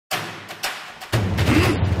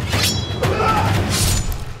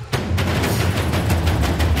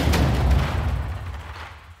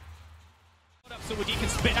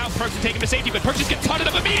safety, but Purchase gets hunted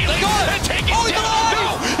up immediately and taken down.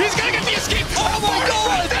 No, he's gonna get the escape. Oh my God!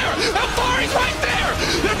 Right there. Alfari's right there.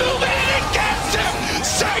 They're moving in and gets him.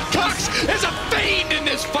 Cox is a fiend in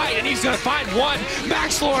this fight, and he's gonna find one.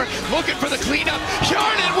 Maxlor looking for the cleanup.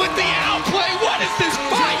 Yarden with the outplay. What is this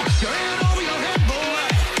fight?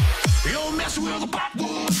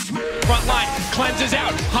 Front line cleanses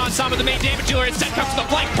out. Hansama, the main damage dealer, instead comes to the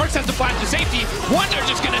flank. Perks has to flash to safety. Wonder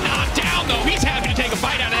just gonna knock down though. He's happy to take a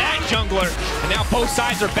bite out of that jungler. And now both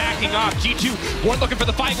sides are backing off. G2, one looking for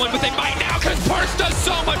the fight one, but they might now because Perks does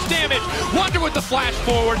so much damage. Wonder with the flash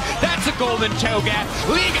forward. That's a golden cho'Gath.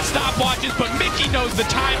 League of stopwatches, but Mickey knows the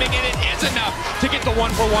timing, and it is enough to get the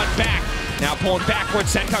 1-for-1 back. Now pulling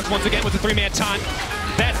backwards, Sencox once again with the 3-man taunt.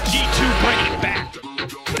 That's G2 bringing it back.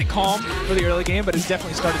 Pretty calm for the early game, but it's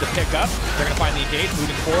definitely started to pick up. They're going to find the engage,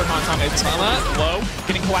 moving forward. Hansama is low,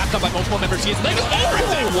 getting collapsed on by multiple members. He is legs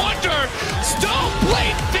over Wonder! Stone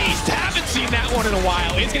Blade Feast! Haven't seen that one in a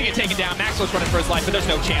while. He's going to get taken down. Maxwell's running for his life, but there's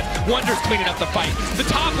no chance. Wonder's cleaning up the fight. The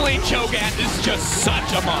top lane cho'Gath is just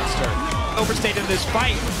such a monster. Overstated in this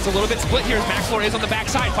fight. It's a little bit split here as Maxlor is on the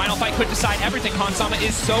backside. Final fight could decide everything. Hansama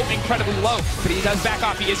is so incredibly low, but he does back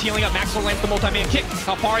off. He is healing up. Maxlor lands the multi-man kick.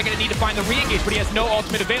 Alfari going to need to find the re-engage, but he has no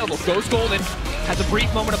ultimate available. Goes golden, has a brief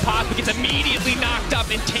moment of pause, but gets immediately knocked up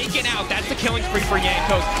and taken out. That's the killing spree for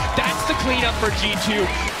Jankos. That's the cleanup for G2.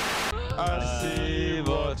 I see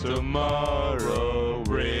what tomorrow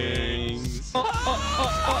brings.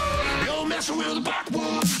 You're messing with the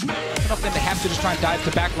backwoods, man. Enough them to have to just try and dive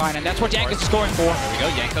to backline, and that's what Jankos is going for. There we go,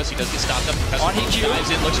 Jankos, he does get stopped up because on EQ.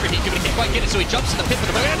 Dives in, looks for EQ, but he can't quite get it, so he jumps in the pit,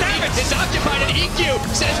 but the is occupied, and EQ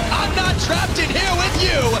says, I'm not trapped in here with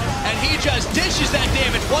you, and he just dishes that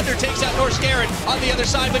damage. Wonder takes out Norscarin on the other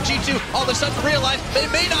side, but G2 all of a sudden realize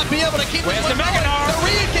they may not be able to keep this one going. The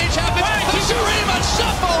re-engage happens, the Shurima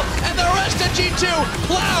shuffle, and the rest of G2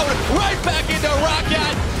 plowed right back into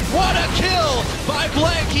ROCCAT. What a kill by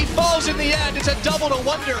Blank. He falls in the end. It's a double to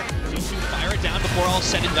Wonder. G2 fire it down before all's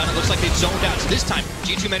said and done. It looks like they've zoned out. So this time,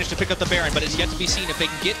 G2 managed to pick up the Baron, but it's yet to be seen if they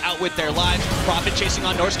can get out with their lives. Prophet chasing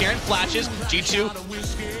on Norscarin, flashes. G2,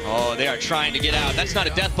 oh, they are trying to get out. That's not a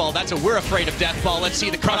death ball. That's a we're afraid of death ball. Let's see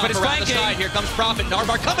the Prophet is around the side. Here comes Prophet.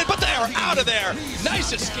 Narvar coming, but they are out of there.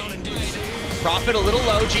 Nice escape. Prophet a little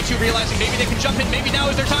low, G2 realizing maybe they can jump in, maybe now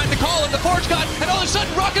is their time to call in the Forge God, and all of a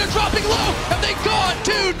sudden Rocket are dropping low, have they gone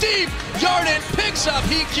too deep? Yarden picks up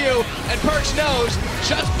EQ, and Perch knows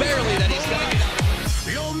just barely that he's gonna get out.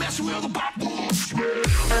 You're messing with the backwoods.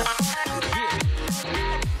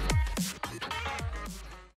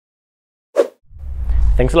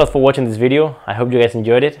 Thanks a lot for watching this video. I hope you guys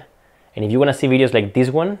enjoyed it. And if you want to see videos like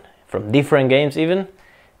this one, from different games even,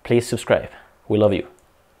 please subscribe. We love you.